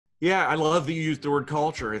Yeah, I love that you used the word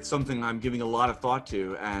culture. It's something I'm giving a lot of thought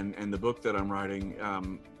to, and the book that I'm writing,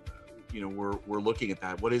 we're looking at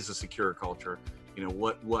that. What is a secure culture?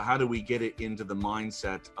 How do we get it into the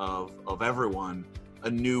mindset of everyone,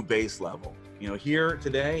 a new base level? Here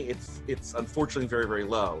today, it's unfortunately very, very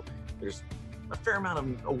low. There's a fair amount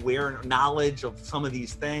of knowledge of some of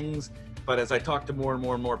these things, but as I talk to more and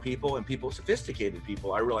more and more people, and sophisticated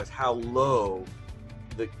people, I realize how low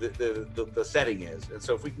the setting is. And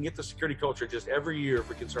so if we can get the security culture just every year, if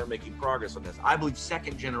we can start making progress on this, I believe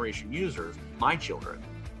second generation users, my children,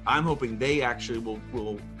 I'm hoping they actually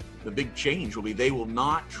will the big change will be they will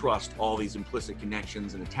not trust all these implicit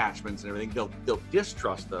connections and attachments and everything. They'll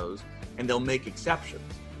distrust those, and they'll make exceptions.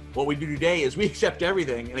 What we do today is we accept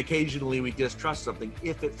everything, and occasionally we distrust something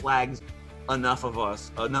if it flags enough of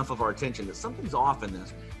our attention that something's off in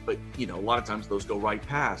this. But a lot of times those go right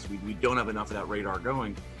past. We don't have enough of that radar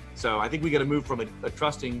going. So I think we got to move from a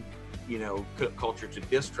trusting, culture to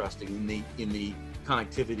distrusting in the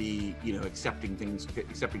connectivity, accepting things,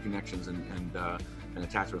 accepting connections and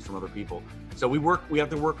attachments from other people. So we have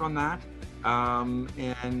to work on that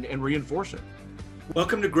and reinforce it.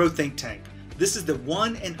 Welcome to Grow Think Tank. This is the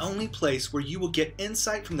one and only place where you will get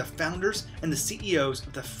insight from the founders and the CEOs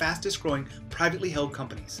of the fastest growing privately held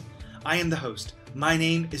companies. I am the host. My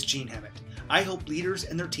name is Gene Hammett. I help leaders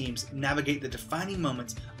and their teams navigate the defining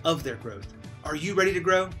moments of their growth. Are you ready to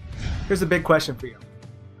grow? Here's a big question for you.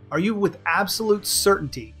 Are you with absolute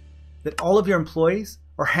certainty that all of your employees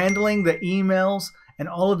are handling the emails and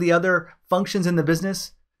all of the other functions in the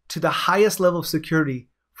business to the highest level of security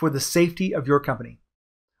for the safety of your company?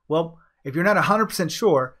 Well, if you're not 100%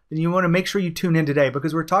 sure, then you want to make sure you tune in today,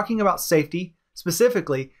 because we're talking about safety,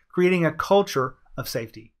 specifically creating a culture of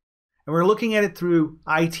safety. And we're looking at it through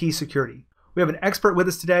IT security. We have an expert with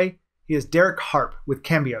us today. He is Derek Harp with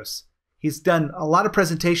Cambios. He's done a lot of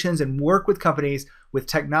presentations and work with companies with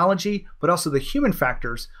technology, but also the human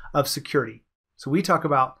factors of security. So we talk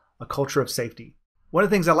about a culture of safety. One of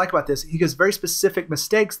the things I like about this, he gives very specific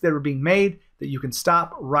mistakes that are being made that you can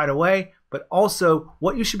stop right away, but also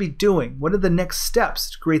what you should be doing. What are the next steps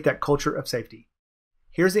to create that culture of safety?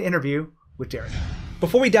 Here's the interview with Derek.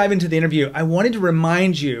 Before we dive into the interview, I wanted to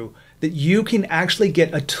remind you that you can actually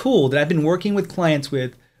get a tool that I've been working with clients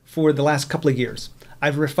with for the last couple of years.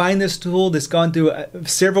 I've refined this tool that's gone through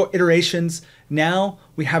several iterations. Now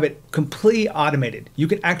we have it completely automated. You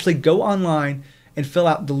can actually go online and fill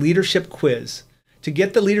out the leadership quiz. To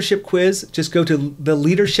get the leadership quiz, just go to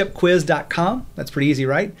theleadershipquiz.com. That's pretty easy,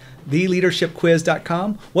 right?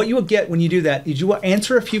 Theleadershipquiz.com. What you will get when you do that is you will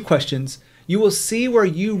answer a few questions. You will see where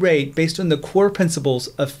you rate based on the core principles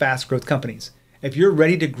of fast growth companies. If you're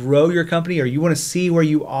ready to grow your company or you want to see where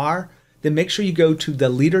you are, then make sure you go to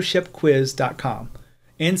theleadershipquiz.com.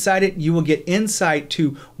 Inside it, you will get insight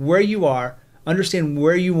to where you are, understand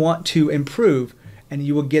where you want to improve, and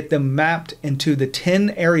you will get them mapped into the 10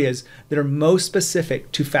 areas that are most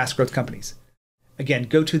specific to fast growth companies. Again,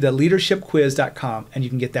 go to theleadershipquiz.com and you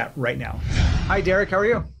can get that right now. Hi, Derek. How are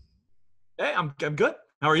you? Hey, I'm good.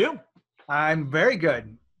 How are you? I'm very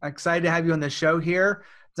good. I'm excited to have you on the show here.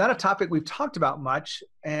 It's not a topic we've talked about much,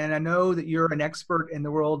 and I know that you're an expert in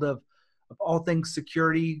the world of all things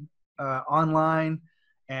security online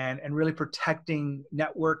and really protecting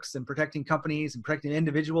networks and protecting companies and protecting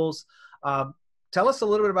individuals. Tell us a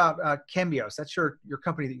little bit about Cambios. That's your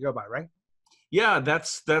company that you go by, right? Yeah,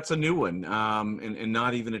 that's a new one, and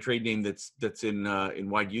not even a trade name that's in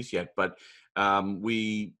wide use yet. But I've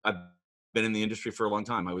been in the industry for a long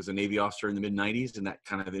time. I was a Navy officer in the mid-'90s, and that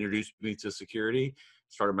kind of introduced me to security.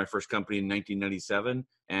 Started my first company in 1997,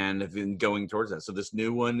 and have been going towards that. So this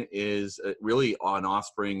new one is really an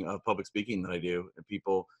offspring of public speaking that I do.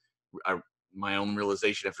 And my own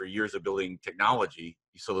realization after years of building technology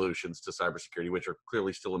solutions to cybersecurity, which are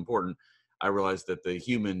clearly still important, I realized that the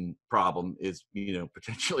human problem is,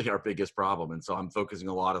 potentially our biggest problem. And so I'm focusing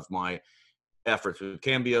a lot of my efforts with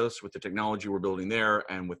Cambios, with the technology we're building there,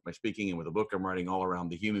 and with my speaking and with a book I'm writing all around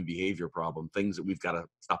the human behavior problem, things that we've got to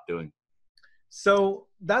stop doing. So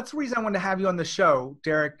that's the reason I wanted to have you on the show,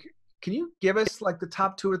 Derek. Can you give us like the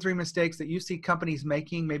top 2 or 3 mistakes that you see companies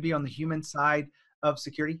making, maybe on the human side of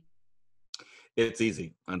security? It's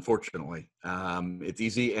easy, unfortunately. It's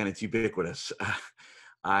easy and it's ubiquitous.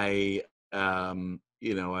 I now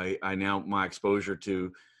my exposure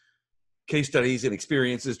to case studies and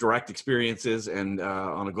experiences, direct experiences, and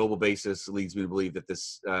on a global basis leads me to believe that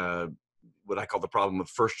this, what I call the problem of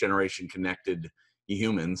first generation connected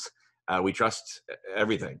humans, we trust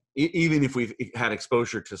everything. Even if we've had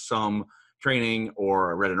exposure to some training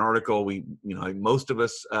or read an article, most of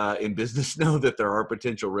us in business know that there are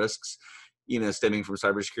potential risks. stemming from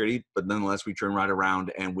cybersecurity, but nonetheless, we turn right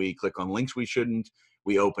around and we click on links we shouldn't.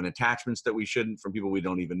 We open attachments that we shouldn't from people we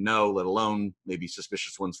don't even know, let alone maybe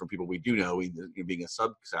suspicious ones from people we do know. Being a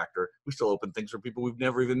subsector, we still open things from people we've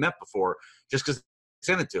never even met before, just because they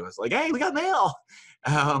send it to us. Like, hey, we got mail.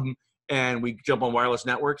 And we jump on wireless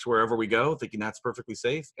networks wherever we go, thinking that's perfectly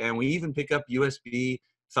safe. And we even pick up USB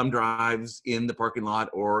thumb drives in the parking lot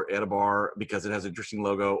or at a bar because it has an interesting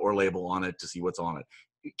logo or label on it to see what's on it.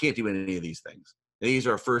 You can't do any of these things. These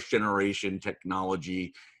are first generation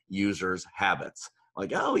technology users' habits.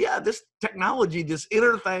 Like, oh yeah, this technology, this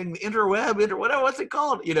thing, the interweb, whatever, what's it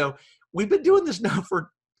called? We've been doing this now for a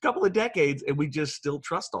couple of decades, and we just still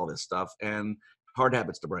trust all this stuff, and hard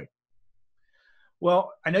habits to break.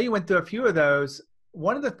 Well, I know you went through a few of those.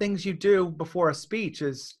 One of the things you do before a speech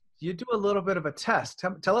is you do a little bit of a test.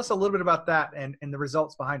 Tell us a little bit about that and the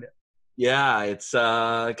results behind it. Yeah, it's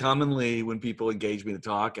commonly when people engage me to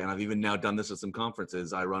talk, and I've even now done this at some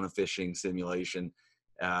conferences, I run a phishing simulation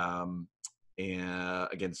and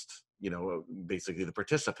against, basically the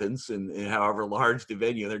participants, and however large the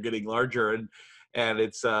venue, they're getting larger, and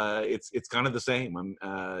it's kind of the same. And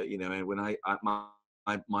when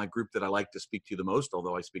my group that I like to speak to the most,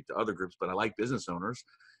 although I speak to other groups, but I like business owners,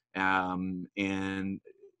 and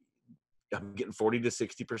I'm getting 40 to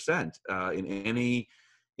 60%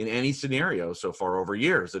 in any scenario so far over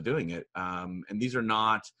years of doing it. And these are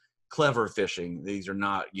not clever phishing. These are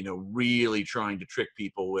not, really trying to trick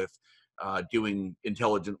people with doing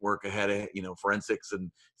intelligent work ahead of, forensics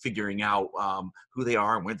and figuring out who they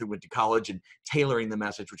are and when they went to college and tailoring the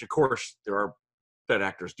message, which of course there are bad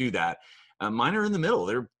actors do that. Mine are in the middle.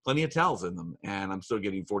 There are plenty of tells in them, and I'm still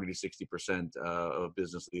getting 40 to 60% of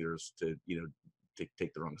business leaders to,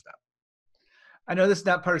 take the wrong step. I know this is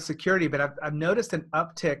not part of security, but I've noticed an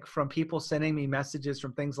uptick from people sending me messages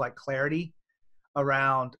from things like Clarity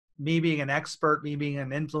around me being an expert, me being an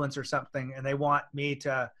influencer or something, and they want me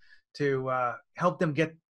to help them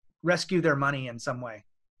rescue their money in some way.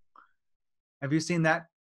 Have you seen that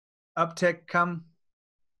uptick come?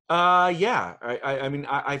 Yeah. I mean,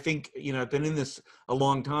 I think, I've been in this a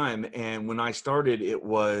long time, and when I started, it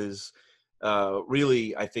was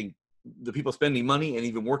really, I think, the people spending money and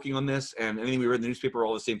even working on this, and anything we read in the newspaper are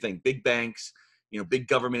all the same thing. Big banks, big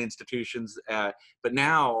government institutions. But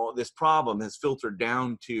now this problem has filtered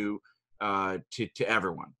down to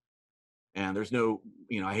everyone. And there's no,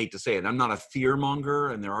 I hate to say it, I'm not a fear monger,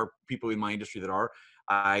 and there are people in my industry that are.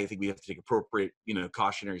 I think we have to take appropriate,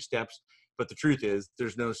 cautionary steps. But the truth is,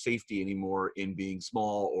 there's no safety anymore in being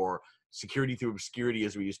small, or security through obscurity,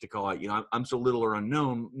 as we used to call it. I'm so little or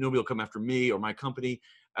unknown, nobody will come after me or my company.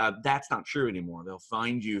 That's not true anymore. They'll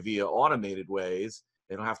find you via automated ways.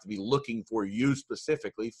 They don't have to be looking for you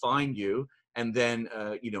specifically, find you, and then,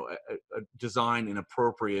 design an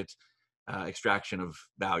appropriate extraction of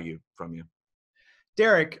value from you.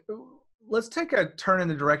 Derek, let's take a turn in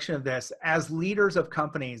the direction of this. As leaders of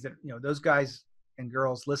companies that, those guys and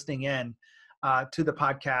girls listening in to the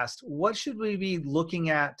podcast, what should we be looking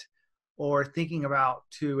at or thinking about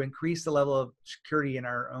to increase the level of security in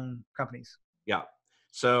our own companies? Yeah.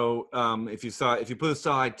 So if you put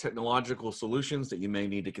aside technological solutions that you may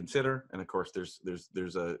need to consider, and of course there's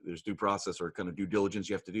due process or kind of due diligence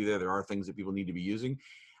you have to do there. There are things that people need to be using.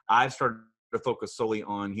 I've started to focus solely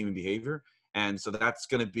on human behavior, and so that's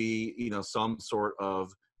going to be some sort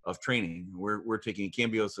of training. We're taking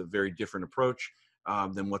Cambios a very different approach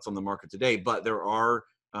than what's on the market today, but there are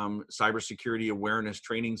cybersecurity awareness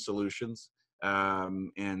training solutions,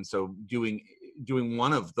 and so doing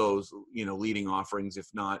one of those, leading offerings, if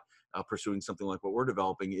not pursuing something like what we're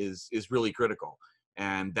developing, is really critical.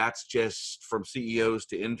 And that's just from CEOs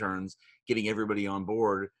to interns, getting everybody on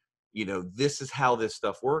board. This is how this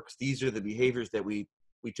stuff works. These are the behaviors that we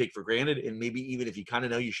take for granted. And maybe even if you kind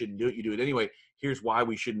of know you shouldn't do it, you do it anyway. Here's why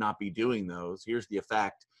we should not be doing those. Here's the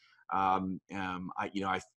effect.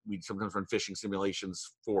 We sometimes run phishing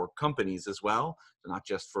simulations for companies as well, so not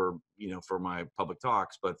just for my public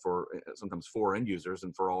talks, but for sometimes for end users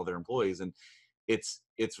and for all their employees. And it's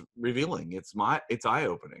revealing. It's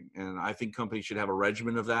eye-opening, and I think companies should have a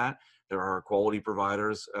regimen of that. There are quality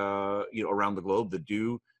providers, around the globe that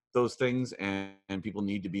do those things, and people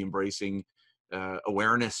need to be embracing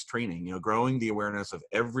awareness training. Growing the awareness of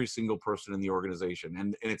every single person in the organization,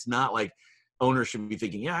 and it's not like owners should be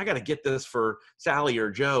thinking, yeah, I got to get this for Sally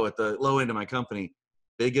or Joe at the low end of my company.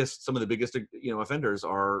 Some of the biggest, offenders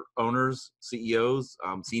are owners, CEOs,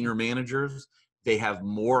 senior managers. They have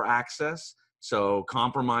more access. So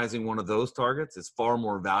compromising one of those targets is far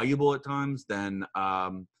more valuable at times than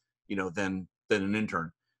an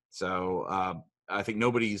intern. So I think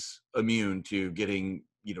nobody's immune to getting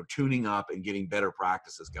tuning up and getting better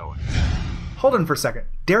practices going. Hold on for a second.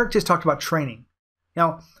 Derek just talked about training.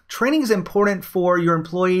 Now, training is important for your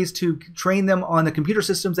employees, to train them on the computer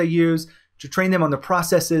systems they use, to train them on the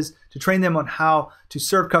processes, to train them on how to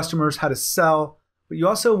serve customers, how to sell. But you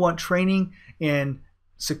also want training in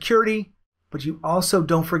security, but you also,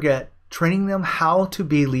 don't forget, training them how to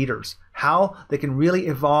be leaders, how they can really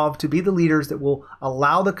evolve to be the leaders that will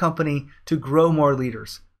allow the company to grow more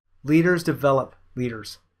leaders. Leaders develop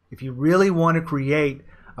leaders. If you really want to create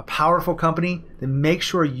a powerful company, then make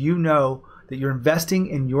sure you know that you're investing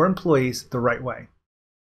in your employees the right way.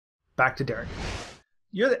 Back to Derek.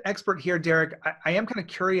 You're the expert here, Derek. I am kind of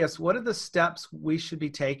curious, what are the steps we should be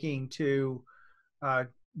taking to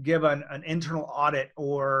give an internal audit,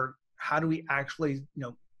 or how do we actually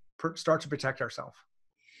start to protect ourselves?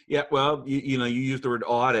 Yeah, well, you used the word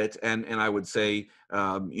audit, and I would say,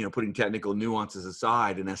 putting technical nuances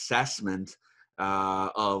aside, an assessment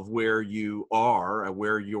of where you are,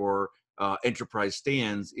 where your enterprise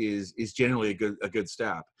stands is generally a good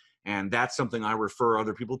step. And that's something I refer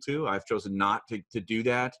other people to. I've chosen not to do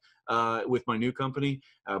that with my new company,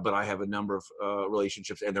 but I have a number of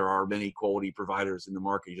relationships, and there are many quality providers in the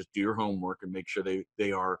market. You just do your homework and make sure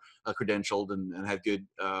they are credentialed and have good,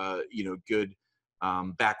 good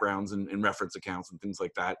backgrounds and reference accounts and things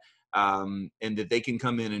like that, and that they can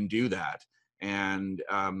come in and do that. And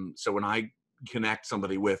so when I connect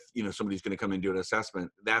somebody with, somebody's going to come and do an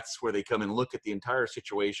assessment, that's where they come and look at the entire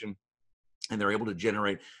situation, and they're able to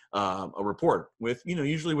generate a report with,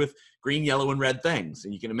 usually with green, yellow, and red things.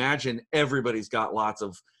 And you can imagine everybody's got lots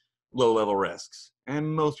of low-level risks,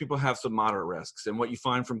 and most people have some moderate risks. And what you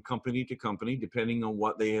find from company to company, depending on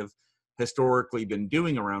what they have historically been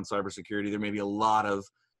doing around cybersecurity, there may be a lot of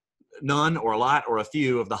none or a lot or a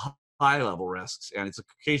few of the high-level risks, and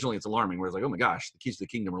occasionally it's alarming, where it's like, oh my gosh, the keys to the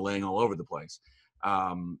kingdom are laying all over the place.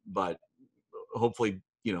 But hopefully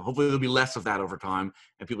there'll be less of that over time,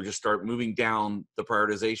 and people just start moving down the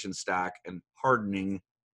prioritization stack and hardening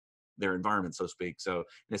their environment, so to speak. So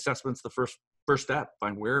an assessment's the first step.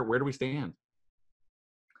 Find where do we stand.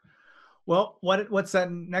 Well, what's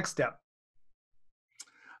that next step?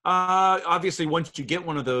 Obviously, once you get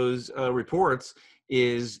one of those reports,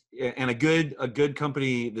 and a good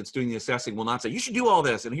company that's doing the assessing will not say you should do all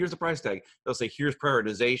this and here's the price tag. They'll say here's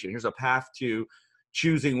prioritization, here's a path to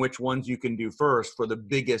choosing which ones you can do first for the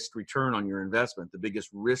biggest return on your investment, the biggest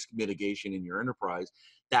risk mitigation in your enterprise.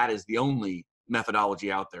 That is the only methodology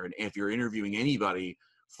out there. And if you're interviewing anybody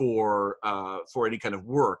for any kind of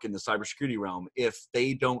work in the cybersecurity realm, if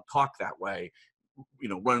they don't talk that way,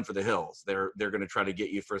 run for the hills. They're going to try to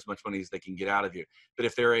get you for as much money as they can get out of you. But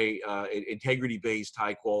if they're an integrity-based,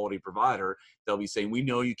 high-quality provider, they'll be saying, we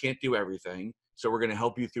know you can't do everything, so we're going to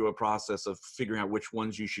help you through a process of figuring out which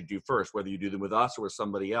ones you should do first, whether you do them with us or with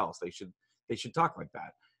somebody else. They should talk like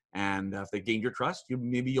that. And if they gain your trust,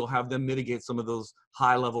 maybe you'll have them mitigate some of those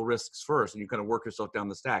high-level risks first, and you kind of work yourself down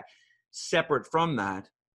the stack. Separate from that,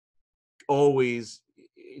 always,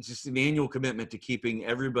 it's just an annual commitment to keeping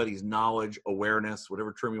everybody's knowledge, awareness,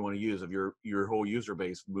 whatever term you want to use, of your whole user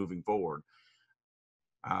base moving forward.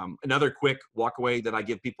 Another quick walk away that I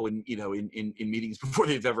give people in meetings before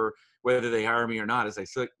whether they hire me or not, is I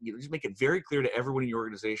say, just make it very clear to everyone in your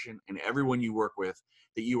organization and everyone you work with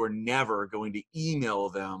that you are never going to email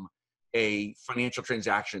them a financial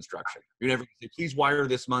transaction instruction. You're never going to say, please wire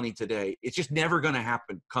this money today. It's just never going to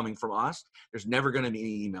happen coming from us. There's never going to be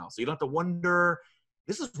any email. So you don't have to wonder,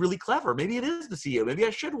 this is really clever. Maybe it is the CEO. Maybe I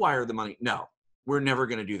should wire the money. No, we're never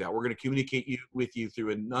going to do that. We're going to communicate with you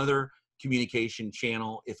through another communication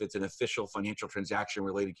channel. If it's an official financial transaction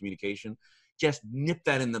related communication, just nip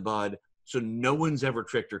that in the bud so no one's ever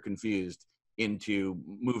tricked or confused into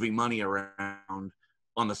moving money around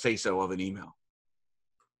on the say-so of an email.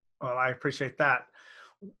 Well, I appreciate that.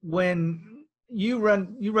 When you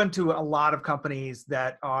run to a lot of companies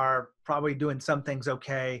that are probably doing some things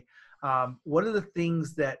okay, what are the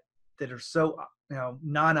things that are so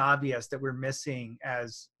non-obvious that we're missing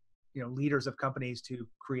as leaders of companies to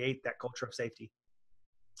create that culture of safety?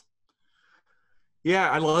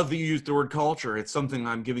 Yeah, I love that you used the word culture. It's something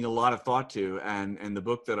I'm giving a lot of thought to, and the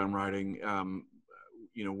book that I'm writing,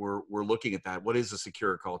 we're looking at that. What is a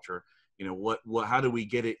secure culture? How do we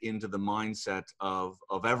get it into the mindset of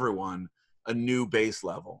everyone, a new base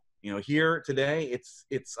level? Here today,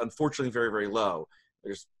 it's unfortunately very, very low.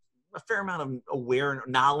 There's a fair amount of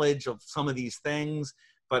knowledge of some of these things,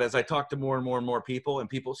 but as I talk to more and more and more people,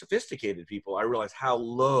 sophisticated people, I realize how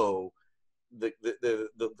low the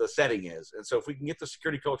setting is. And so if we can get the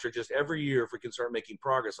security culture just every year, if we can start making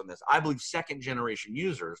progress on this, I believe second generation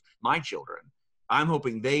users, my children, I'm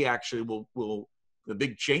hoping they actually will the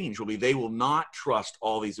big change will be they will not trust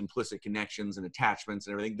all these implicit connections and attachments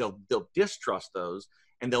and everything. They'll distrust those,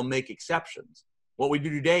 and they'll make exceptions. What we do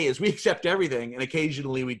today is we accept everything, and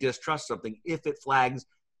occasionally we distrust something if it flags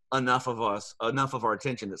enough of our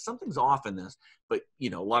attention that something's off in this. But a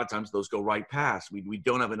lot of times those go right past. We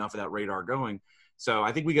don't have enough of that radar going. So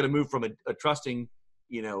I think we got to move from a trusting,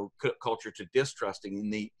 culture to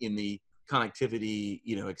distrusting in the connectivity,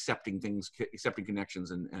 accepting things, accepting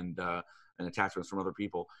connections and attachments from other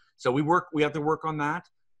people. So we have to work on that,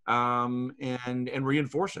 and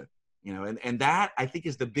reinforce it, and that I think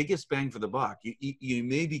is the biggest bang for the buck. You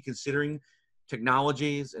may be considering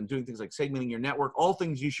technologies and doing things like segmenting your network, all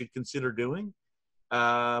things you should consider doing,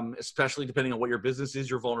 especially depending on what your business is.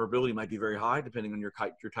 Your vulnerability might be very high depending on your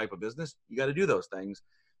type of business. You got to do those things.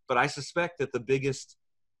 But I suspect that the biggest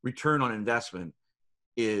return on investment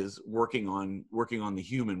is working on the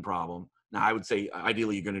human problem. Now, I would say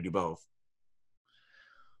ideally you're going to do both.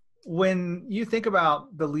 When you think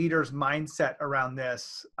about the leader's mindset around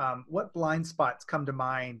this, what blind spots come to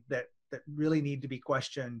mind that really need to be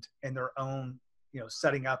questioned in their own,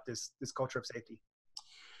 setting up this culture of safety?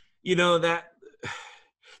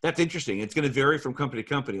 That's interesting. It's going to vary from company to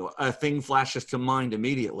company. A thing flashes to mind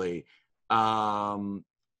immediately.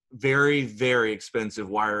 Very, very expensive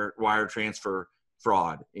wire transfer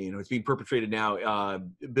fraud. It's being perpetrated now.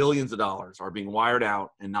 Billions of dollars are being wired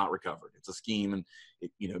out and not recovered. It's a scheme, and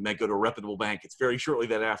it might go to a reputable bank. It's very shortly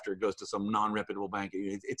that after it goes to some non-reputable bank.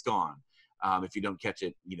 It's gone if you don't catch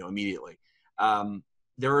it, immediately.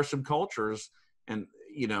 There are some cultures, and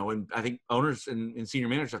I think owners and senior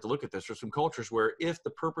managers have to look at this. There's some cultures where if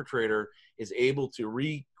the perpetrator is able to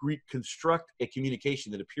reconstruct a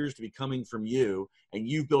communication that appears to be coming from you, and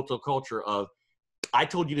you've built a culture of, I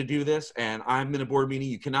told you to do this, and I'm in a board meeting,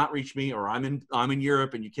 you cannot reach me, or I'm in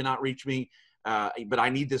Europe and you cannot reach me, but I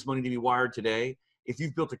need this money to be wired today. If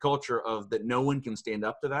you've built a culture of that, no one can stand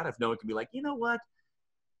up to that. If no one can be like, what,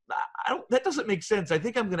 that doesn't make sense. I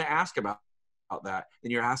think I'm going to ask about that.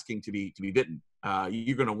 Then you're asking to be bitten.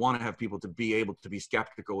 You're going to want to have people to be able to be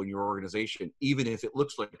skeptical in your organization, even if it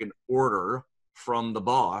looks like an order from the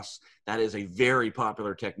boss. That is a very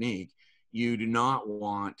popular technique. You do not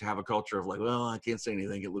want to have a culture of like, well, I can't say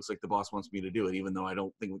anything. It looks like the boss wants me to do it, even though I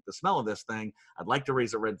don't think with the smell of this thing, I'd like to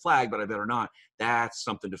raise a red flag, but I better not. That's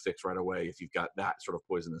something to fix right away if you've got that sort of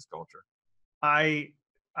poisonous culture. I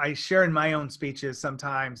share in my own speeches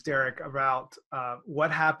sometimes, Derek, about what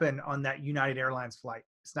happened on that United Airlines flight.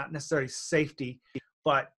 It's not necessarily safety,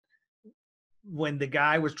 but when the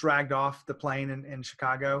guy was dragged off the plane in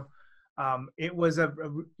Chicago, it was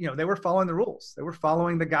they were following the rules. They were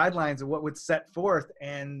following the guidelines of what was set forth,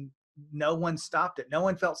 and no one stopped it. No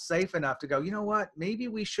one felt safe enough to go, what, maybe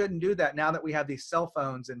we shouldn't do that now that we have these cell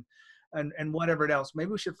phones and whatever else.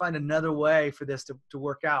 Maybe we should find another way for this to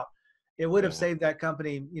work out. It would have saved that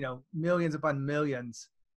company, millions upon millions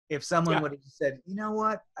if someone would have said,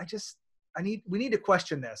 what, we need to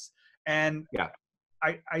question this. And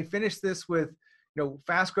I finished this with,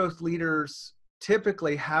 fast growth leaders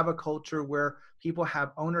typically have a culture where people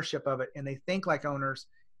have ownership of it, and they think like owners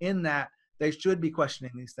in that they should be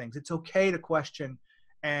questioning these things. It's okay to question,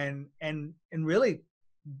 and really,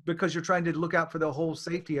 because you're trying to look out for the whole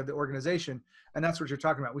safety of the organization. And that's what you're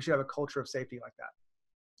talking about. We should have a culture of safety like that.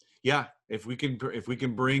 Yeah. If we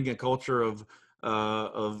can bring a culture of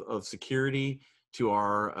security to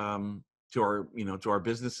our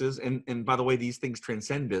businesses. And by the way, these things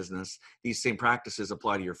transcend business. These same practices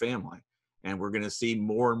apply to your family. And we're going to see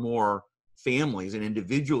more and more families and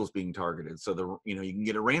individuals being targeted. So you can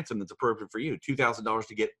get a ransom that's appropriate for you, $2,000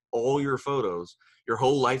 to get all your photos, your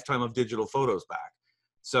whole lifetime of digital photos back.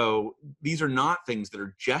 So these are not things that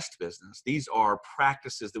are just business. These are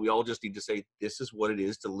practices that we all just need to say, this is what it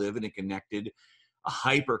is to live in a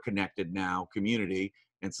hyper-connected now community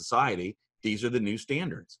and society. These are the new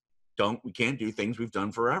standards. We can't do things we've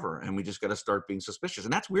done forever, and we just got to start being suspicious.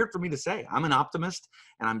 And that's weird for me to say. I'm an optimist,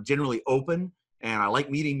 and I'm generally open, and I like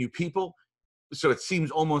meeting new people. So it seems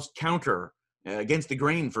almost counter against the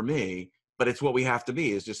grain for me, but it's what we have to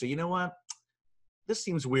be, is just say, what, this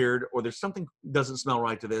seems weird, or there's something doesn't smell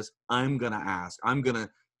right to this. I'm going to ask. I'm going to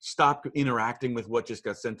stop interacting with what just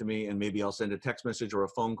got sent to me, and maybe I'll send a text message or a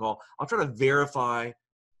phone call. I'll try to verify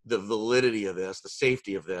the validity of this, the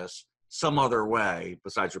safety of this, some other way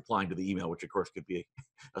besides replying to the email, which of course could be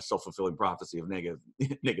a self-fulfilling prophecy of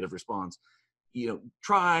negative response.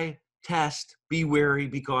 Try, test, be wary,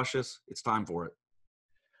 be cautious. It's time for it.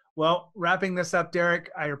 Well, wrapping this up,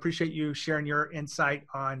 Derek, I appreciate you sharing your insight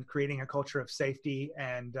on creating a culture of safety.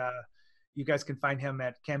 And you guys can find him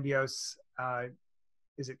at Cambios.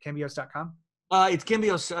 Is it cambios.com? It's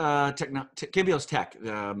Cambios, Cambios Tech.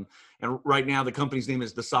 And right now the company's name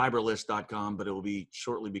is thecyberlist.com, but it will be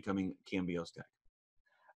shortly becoming Cambios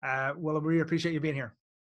Tech. Well, we appreciate you being here.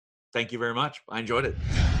 Thank you very much. I enjoyed it.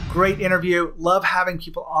 Great interview. Love having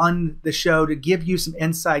people on the show to give you some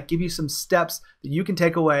insight, give you some steps that you can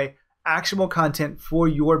take away, actionable content for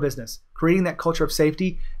your business. Creating that culture of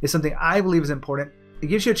safety is something I believe is important. It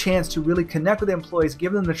gives you a chance to really connect with the employees,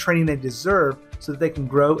 give them the training they deserve so that they can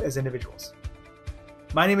grow as individuals.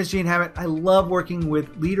 My name is Gene Hammett. I love working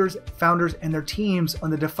with leaders, founders, and their teams on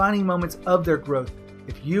the defining moments of their growth.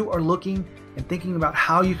 If you are looking and thinking about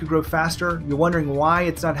how you could grow faster, you're wondering why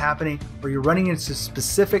it's not happening, or you're running into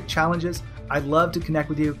specific challenges, I'd love to connect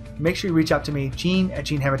with you. Make sure you reach out to me,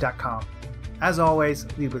 gene@genehammett.com. As always,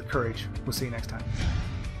 lead with courage. We'll see you next time.